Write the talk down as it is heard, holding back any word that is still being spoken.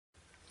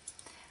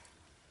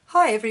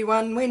Hi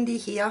everyone, Wendy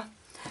here.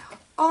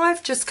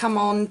 I've just come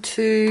on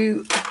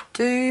to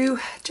do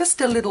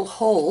just a little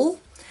haul.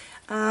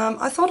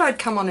 I thought I'd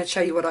come on and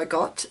show you what I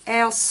got.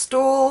 Our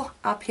store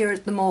up here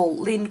at the mall,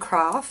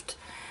 Lincraft,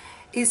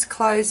 is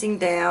closing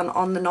down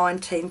on the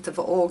 19th of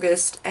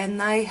August, and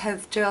they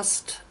have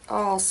just,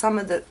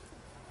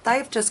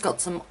 they've just got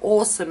some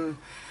awesome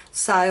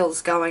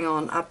sales going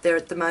on up there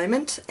at the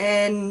moment,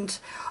 and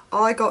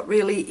I got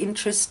really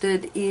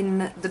interested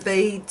in the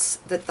beads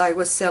that they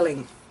were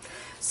selling.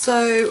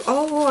 So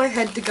I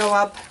had to go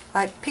up.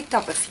 I picked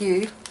up a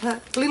few, a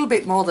little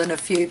bit more than a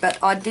few,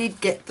 but I did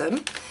get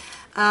them.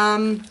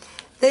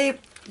 They're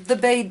the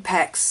bead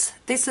packs.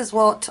 This is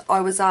what I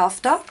was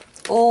after,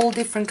 all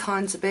different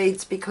kinds of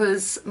beads,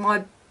 because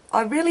I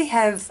really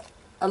have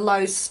a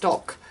low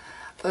stock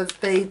of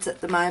beads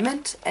at the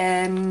moment,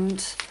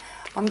 and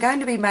I'm going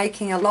to be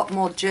making a lot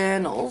more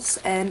journals,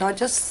 and I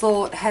just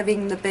thought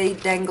having the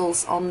bead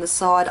dangles on the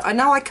side, I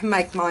know I can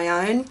make my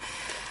own,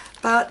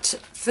 but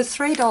for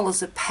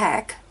 $3 a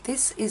pack,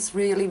 this is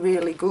really,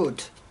 really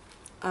good.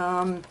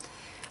 I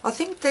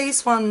think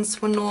these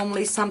ones were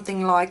normally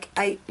something like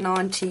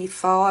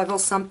 $8.95 or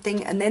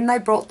something, and then they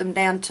brought them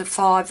down to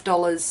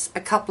 $5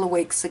 a couple of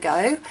weeks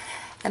ago,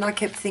 and I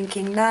kept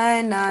thinking,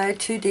 no,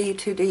 too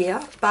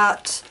dear,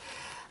 but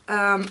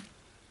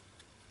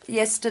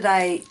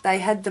yesterday they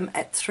had them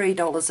at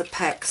 $3 a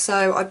pack,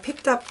 so I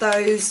picked up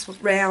those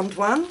round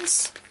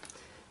ones.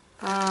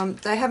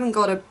 They haven't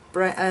got a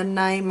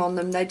name on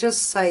them, they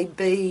just say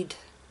bead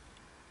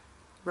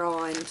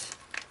rind.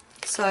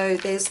 So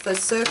there's the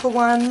circle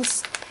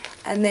ones,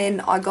 and then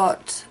I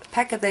got a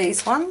pack of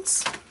these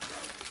ones,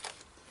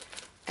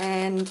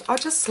 and I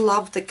just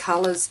love the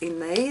colours in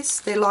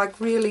these. They're like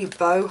really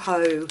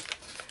boho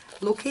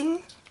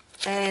looking,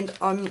 and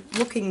I'm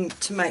looking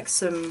to make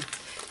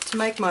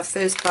my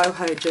first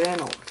boho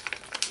journal.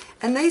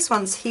 And these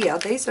ones here,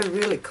 these are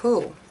really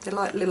cool. They're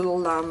like little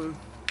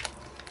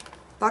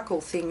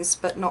buckle things,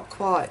 but not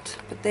quite,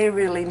 but they're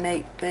really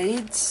neat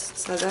beads.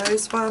 So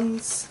those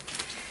ones,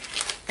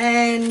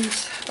 and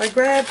I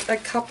grabbed a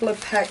couple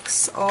of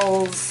packs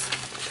of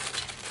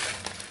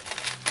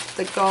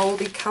the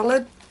goldy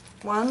coloured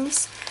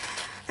ones,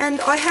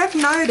 and I have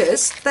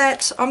noticed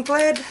that I'm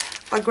glad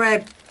I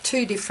grabbed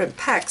two different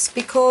packs,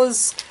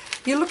 because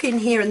you look in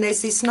here and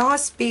there's this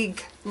nice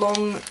big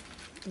long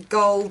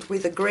gold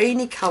with a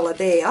greeny colour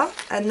there,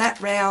 and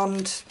that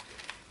round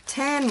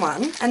tan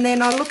one, and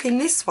then I look in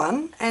this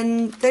one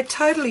and they're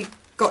totally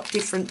got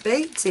different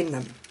beads in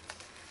them.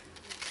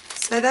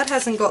 So that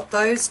hasn't got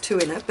those two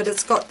in it, but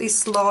it's got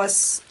this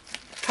nice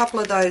couple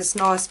of those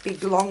nice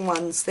big long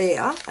ones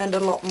there, and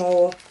a lot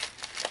more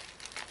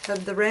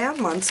of the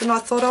round ones, and I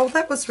thought, oh,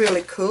 that was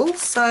really cool.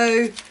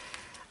 So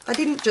I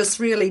didn't just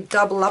really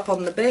double up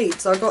on the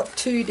beads, I got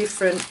two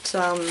different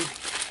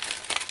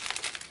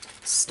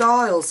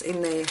styles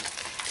in there.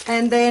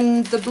 And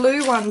then the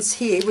blue ones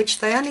here, which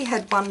they only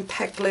had one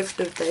pack left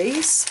of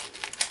these,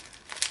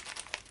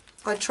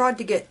 I tried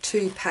to get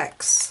two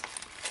packs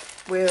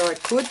where I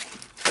could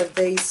of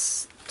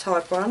these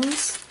type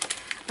ones.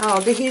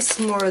 Oh, here's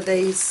some more of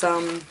these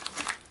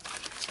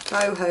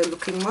boho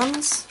looking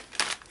ones.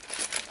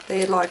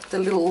 They're like the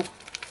little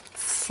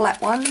flat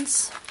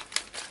ones.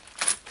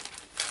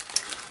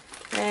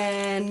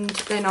 And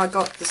then I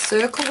got the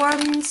circle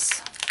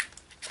ones.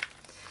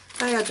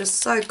 They are just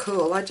so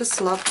cool, I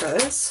just love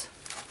those.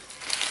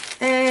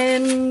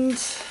 And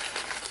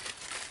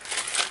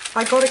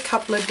I got a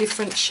couple of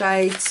different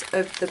shades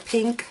of the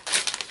pink,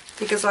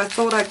 because I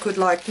thought I could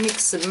like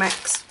mix and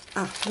mix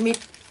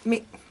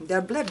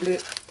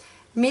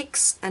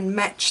and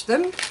match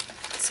them.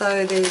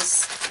 So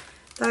there's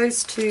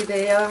those two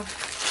there,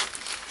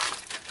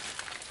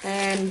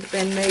 and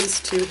then these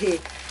two here.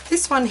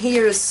 This one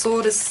here is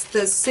sort of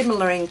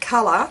similar in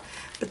colour,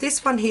 but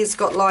this one here's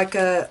got like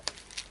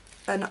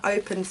an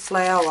open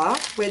flower,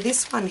 where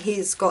this one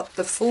here's got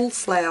the full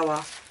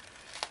flower.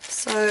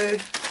 So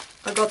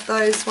I got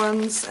those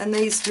ones, and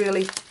these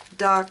really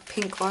dark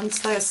pink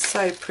ones, they are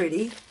so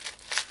pretty.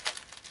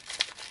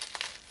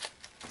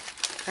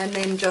 And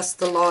then just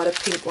the lighter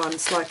pink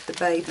ones like the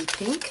baby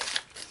pink.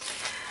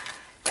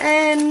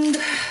 And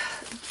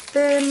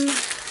then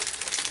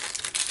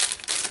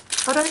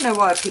I don't know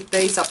why I picked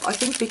these up, I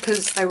think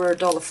because they were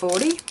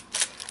 $1.40,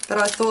 but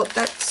I thought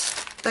that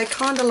they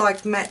kind of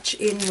like match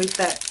in with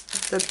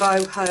the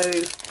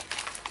boho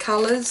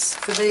colours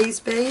for these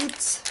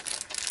beads.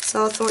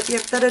 So I thought,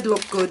 yep, that'd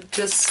look good,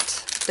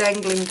 just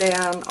dangling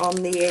down on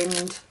the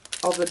end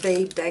of a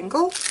bead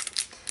dangle.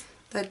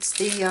 That's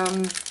the,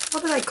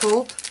 what are they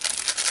called?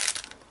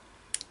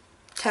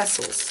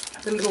 Tassels,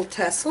 the little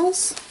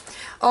tassels.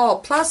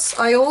 Oh, plus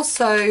I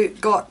also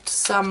got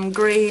some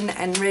green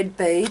and red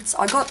beads.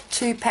 I got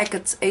 2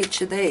 packets each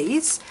of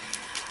these,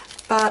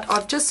 but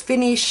I've just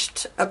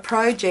finished a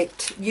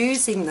project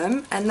using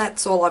them, and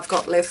that's all I've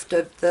got left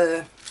of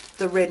the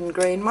red and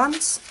green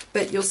ones.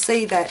 But you'll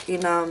see that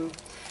in an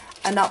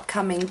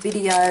upcoming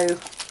video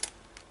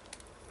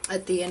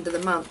at the end of the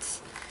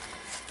month.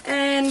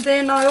 And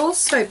then I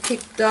also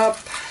picked up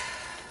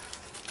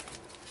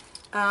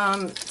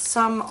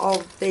some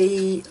of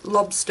the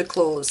lobster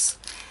claws,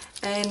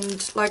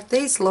 and like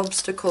these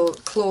lobster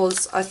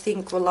claws I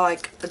think were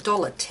like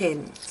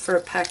 $1.10 for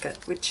a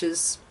packet, which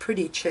is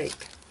pretty cheap.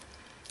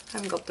 I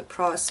haven't got the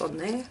price on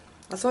there.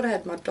 I thought I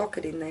had my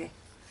docket in there.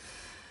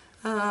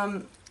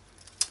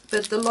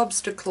 But the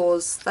lobster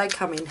claws, they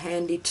come in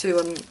handy too,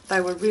 and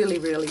they were really,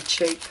 really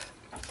cheap.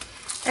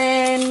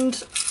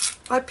 And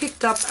I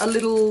picked up a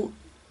little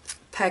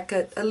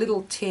packet, a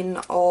little tin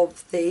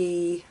of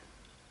the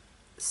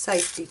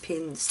safety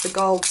pins, the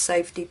gold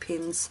safety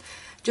pins,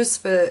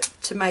 just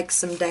to make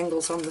some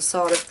dangles on the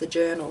side of the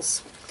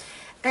journals.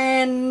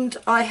 And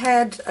I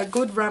had a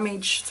good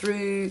rummage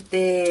through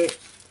their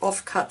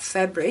off-cut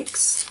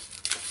fabrics.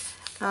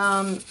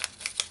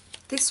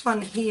 This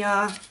one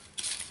here,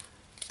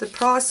 the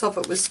price of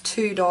it was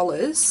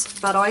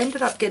 $2, but I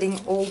ended up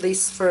getting all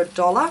this for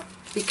 $1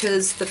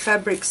 because the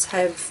fabrics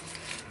have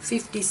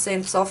 50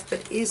 cents off.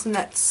 But isn't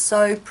that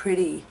so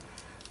pretty?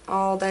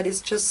 Oh, that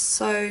is just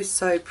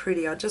so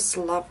pretty. I just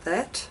love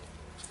that.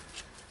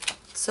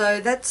 So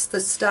that's the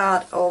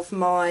start of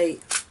my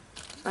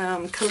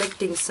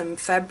collecting some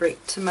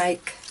fabric to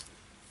make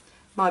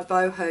my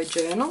boho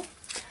journal.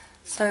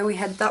 So we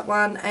had that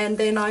one, and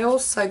then I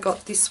also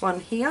got this one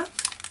here,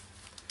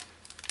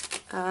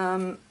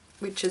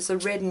 which is a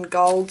red and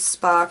gold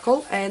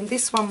sparkle, and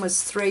this one was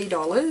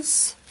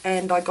 $3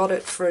 and I got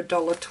it for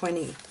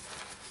 $1.20.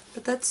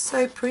 But that's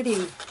so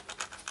pretty.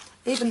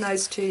 Even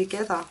those two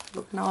together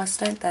look nice,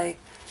 don't they?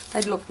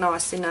 They'd look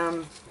nice in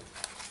a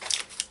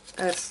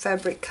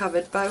fabric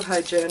covered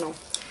boho journal.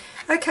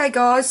 Okay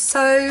guys,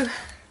 so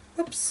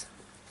oops,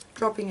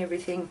 dropping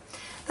everything.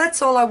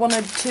 That's all I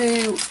wanted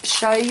to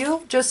show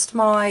you, just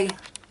my,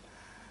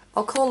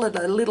 I'll call it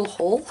a little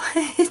haul.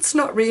 It's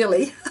not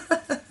really.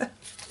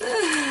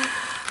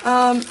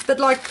 But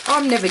like,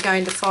 I'm never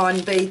going to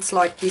find beads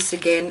like this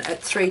again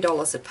at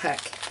 $3 a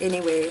pack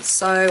anywhere,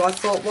 so I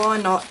thought why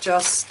not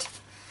just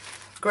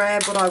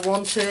grab what I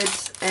wanted,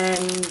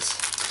 and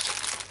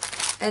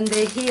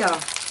they're here.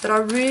 But I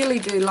really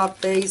do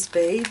love these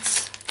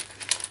beads.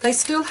 They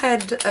still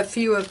had a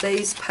few of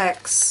these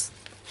packs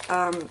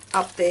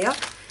up there,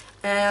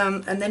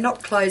 and they're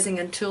not closing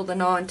until the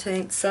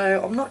 19th,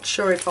 so I'm not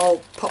sure if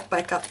I'll pop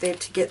back up there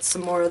to get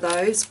some more of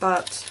those,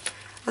 but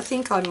I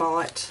think I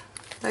might.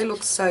 They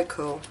look so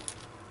cool.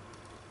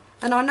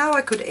 And I know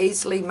I could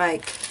easily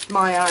make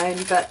my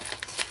own, but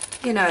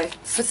you know,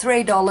 for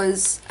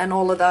 $3 and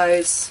all of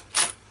those,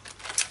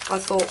 I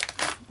thought,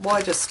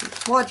 why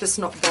just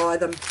not buy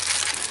them?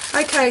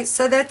 Okay,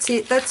 so that's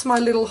it. That's my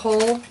little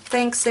haul.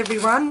 Thanks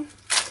everyone,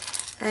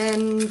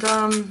 and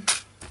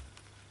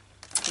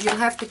you'll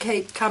have to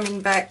keep coming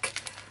back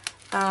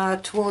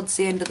towards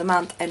the end of the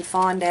month and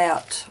find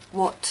out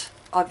what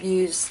I've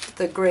used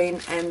the green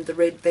and the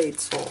red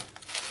beads for.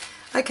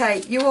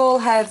 Okay, you all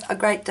have a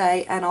great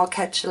day, and I'll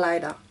catch you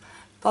later.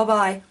 Bye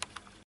bye.